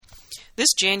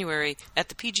This January at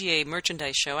the PGA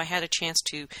Merchandise Show, I had a chance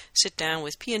to sit down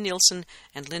with Pia Nielsen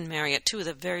and Lynn Marriott, two of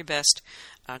the very best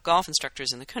golf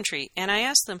instructors in the country, and I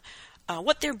asked them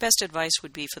what their best advice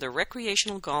would be for the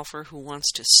recreational golfer who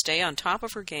wants to stay on top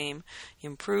of her game,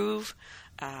 improve,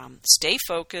 stay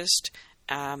focused,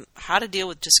 how to deal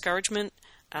with discouragement,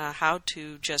 how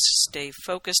to just stay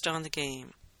focused on the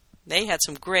game. They had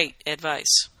some great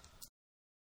advice.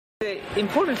 The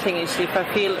important thing is if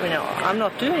I feel, I'm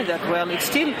not doing that well, it's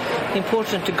still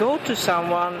important to go to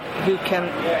someone who can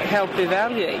help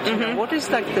evaluate. Mm-hmm. What is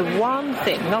like the one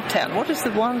thing, not 10, what is the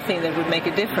one thing that would make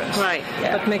a difference? Right.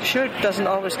 Yeah. But make sure it doesn't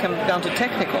always come down to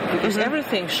technical, because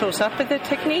everything shows up with the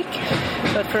technique.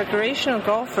 But for a recreational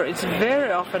golfer, it's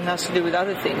very often has to do with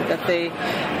other things, that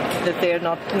they are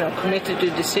not committed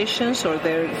to decisions, or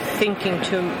they're thinking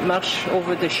too much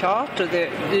over the shot, or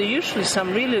they're usually some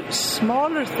really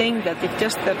smaller thing that if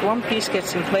just that one piece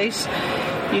gets in place,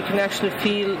 you can actually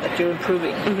feel that you're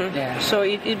improving. Mm-hmm. Yeah. So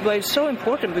it's so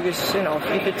important, because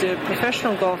if it's a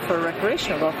professional golfer or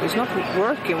recreational golfer, it's not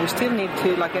working. We still need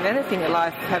to, like in anything in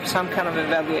life, have some kind of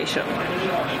evaluation.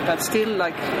 But still,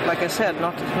 like I said,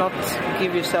 not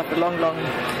give yourself a long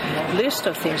list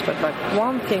of things, but like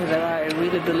one thing that I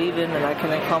really believe in and I can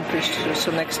accomplish,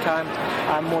 so next time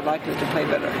I'm more likely to play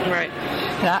better. Right.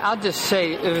 And I'll just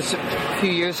say, it was a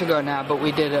few years ago now, but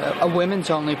we did a women's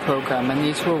only program, and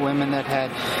these were women that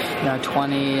had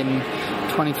 20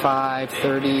 and 25,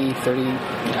 30,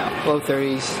 low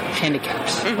 30s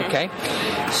handicaps. Okay?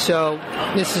 So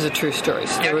this is a true story.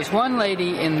 So there was one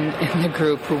lady in the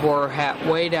group who wore her hat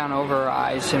way down over her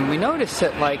eyes, and we noticed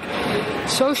that, like,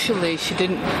 socially she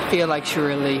didn't feel like she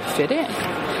really fit in.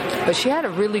 But she had a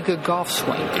really good golf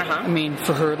swing. I mean,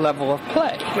 for her level of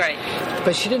play. Right.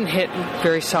 But she didn't hit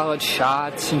very solid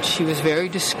shots, and she was very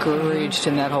discouraged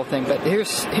in that whole thing. But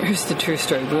here's the true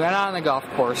story. We went out on the golf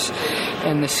course,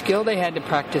 and the skill they had to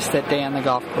practice that day on the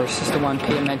golf course is the one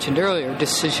Pia mentioned earlier,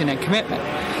 decision and commitment.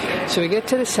 So we get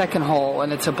to the second hole,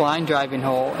 and it's a blind driving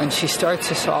hole, and she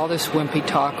starts all this wimpy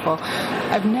talk. Well,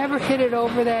 I've never hit it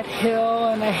over that hill,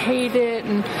 and I hate it,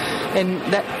 and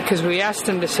that, because we asked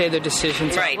them to say their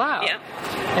decisions out loud. Yeah.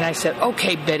 And I said,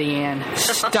 okay, Betty Ann,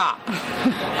 stop.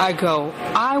 I go,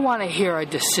 I want to hear a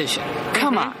decision.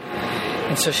 Come on.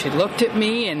 And so she looked at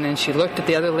me, and then she looked at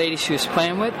the other lady she was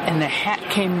playing with, and the hat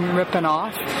came ripping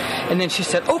off. And then she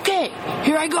said, okay,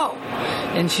 here I go.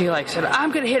 And she said,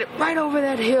 I'm going to hit it right over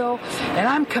that hill, and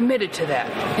I'm committed to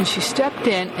that. And she stepped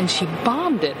in, and she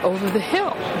bombed it over the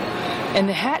hill. And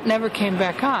the hat never came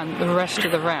back on the rest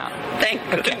of the round.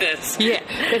 Thank goodness. Yeah.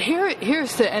 But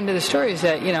here's the end of the story, is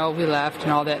that, we left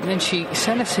and all that. And then she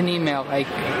sent us an email, I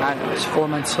don't know, it was 4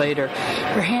 months later.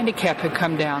 Her handicap had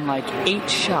come down 8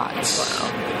 shots.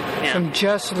 Wow. Yeah. From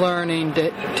just learning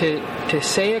to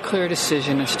say a clear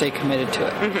decision and stay committed to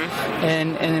it.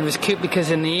 And it was cute,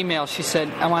 because in the email she said,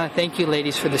 I want to thank you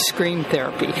ladies for the scream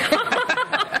therapy.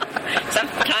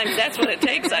 Sometimes that's what it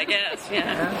takes, I guess.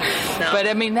 Yeah. No. But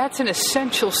I mean, that's an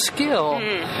essential skill.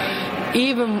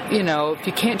 Even, if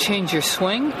you can't change your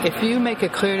swing, if you make a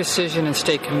clear decision and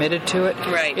stay committed to it,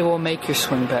 it will make your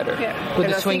swing better. Yeah. With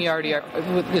the swing you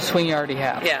already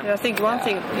have. Yeah. And I think one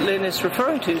thing Lynn is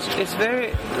referring to is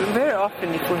very, very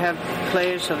often, if we have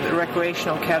players of the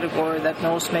recreational category that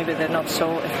knows maybe they're not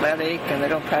so athletic and they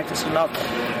don't practice enough,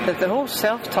 that the whole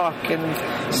self-talk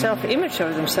and self-image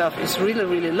of themselves is really,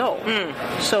 really low.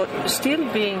 So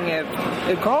still being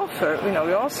a golfer, we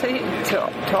all say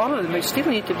to all of them, we still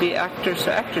need to be actors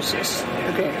or actresses.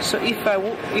 Okay, so if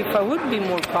I would be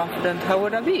more confident, how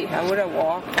would I be? How would I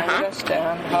walk? How would I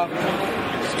stand? How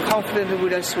confidently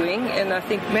would I swing? And I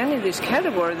think many of these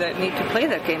categories that need to play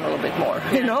that game a little bit more.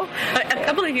 A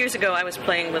couple of years ago, I was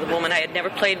playing with a woman I had never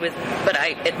played with, but I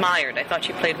admired. I thought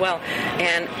she played well,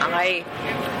 and I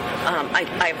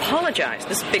apologized.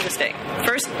 This is a big mistake.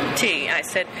 First tee, I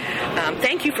said,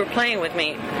 thank you for playing with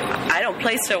me. I don't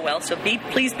play so well, so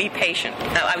please be patient.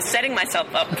 I was setting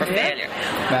myself up for failure.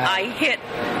 I hit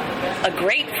a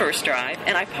great first drive,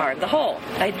 and I parred the hole.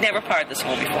 I'd never parred this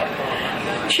hole before.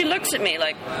 She looks at me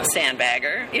like,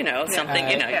 sandbagger, something,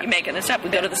 you're making this up. We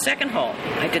go to the second hole.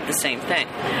 I did the same thing.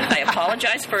 I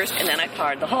apologized first, and then I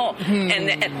parred the hole. And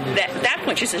at that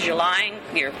point, she says, you're lying,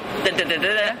 you're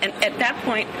da-da-da-da-da. And at that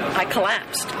point, I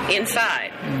collapsed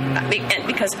inside. And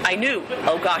because I knew,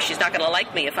 oh gosh, she's not going to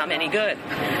like me if I'm any good.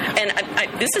 And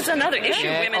this is another issue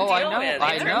women deal with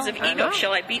in terms of ego.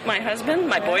 Shall I beat my husband,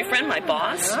 my boyfriend, my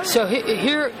boss? So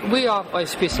here we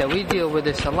always say we deal with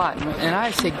this a lot, and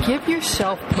I say give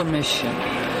yourself permission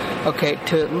okay,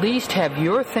 to at least have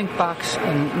your think box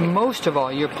and most of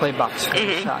all your play box for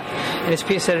the shot. And as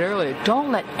Pia said earlier,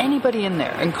 don't let anybody in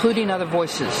there, including other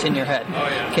voices in your head.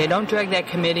 Okay, don't drag that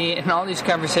committee and all these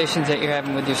conversations that you're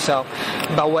having with yourself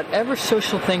about whatever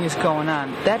social thing is going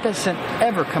on. That doesn't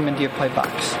ever come into your play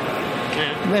box.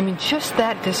 I mean, just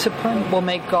that discipline will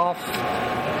make golf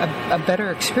a better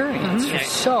experience for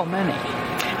so many.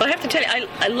 Well, I have to tell you,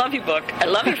 I love your book. I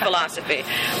love your philosophy.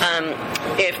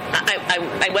 If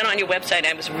I went on your website,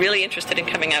 I was really interested in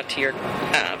coming out to your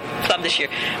club this year.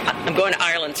 I'm going to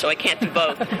Ireland, so I can't do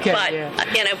both. Okay, but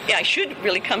I should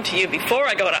really come to you before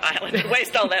I go to Ireland and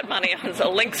waste all that money on the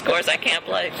links course I can't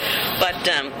play. But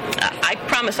I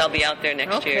promise I'll be out there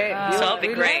next year, so I'll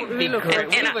be great. We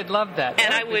would love that.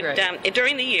 And I would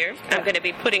during the year, I'm going to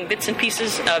be putting bits and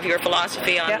pieces of your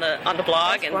philosophy on the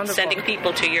blog and sending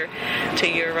people to your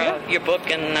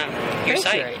book and your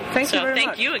site. Thank you very much.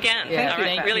 Thank you again. Yeah. All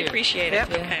right, really appreciate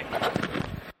it. Okay.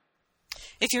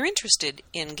 If you're interested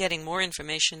in getting more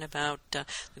information about the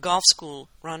golf school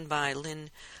run by Lynn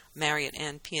Marriott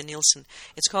and Pia Nielsen,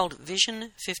 it's called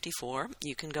Vision 54.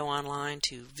 You can go online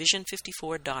to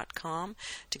vision54.com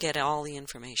to get all the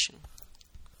information.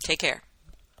 Take care.